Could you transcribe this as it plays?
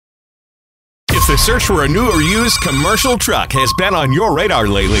the search for a new or used commercial truck has been on your radar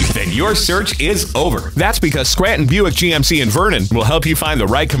lately, then your search is over. That's because Scranton Buick GMC in Vernon will help you find the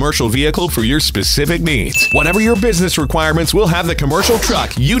right commercial vehicle for your specific needs. Whatever your business requirements, we'll have the commercial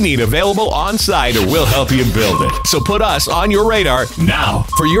truck you need available on site, or we'll help you build it. So put us on your radar now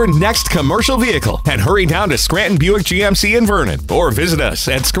for your next commercial vehicle and hurry down to Scranton Buick GMC in Vernon or visit us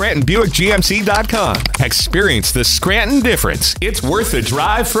at ScrantonBuickGMC.com. Experience the Scranton difference. It's worth the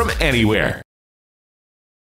drive from anywhere.